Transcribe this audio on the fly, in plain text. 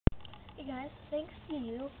Hey guys, thanks to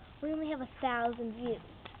you, we only have 1,000 views.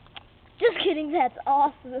 Just kidding, that's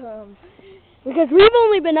awesome. Because we've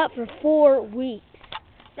only been up for 4 weeks.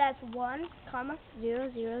 That's 1,000.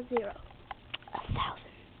 1,000.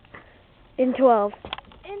 In 12.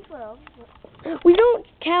 In 12. We don't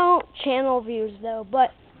count channel views though,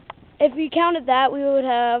 but if we counted that, we would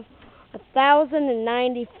have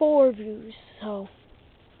 1,094 views. So,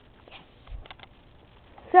 yes.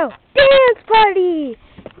 So, dance party!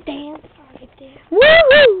 Dance party, dance.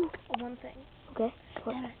 Woohoo! One thing. Okay.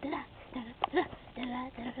 Yay!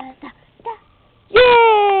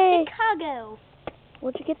 Yay! Chicago.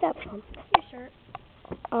 Where'd you get that from? Your shirt.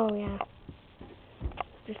 Oh yeah.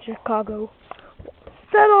 Just Chicago.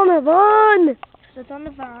 Sit on a van! Sit on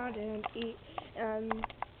the van and eat,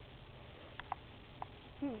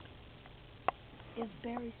 give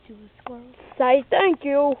berries to a squirrel. Say thank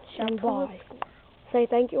you and Shampoo a bye. squirrel. Say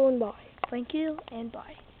thank you and bye. Thank you and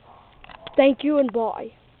bye. Thank you and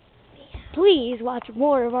bye. Please watch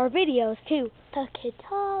more of our videos too. The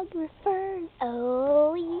kidtograghers.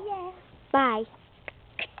 Oh yeah. Bye.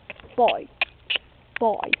 Bye.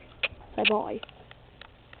 Bye. Say bye.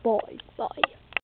 Bye. Bye.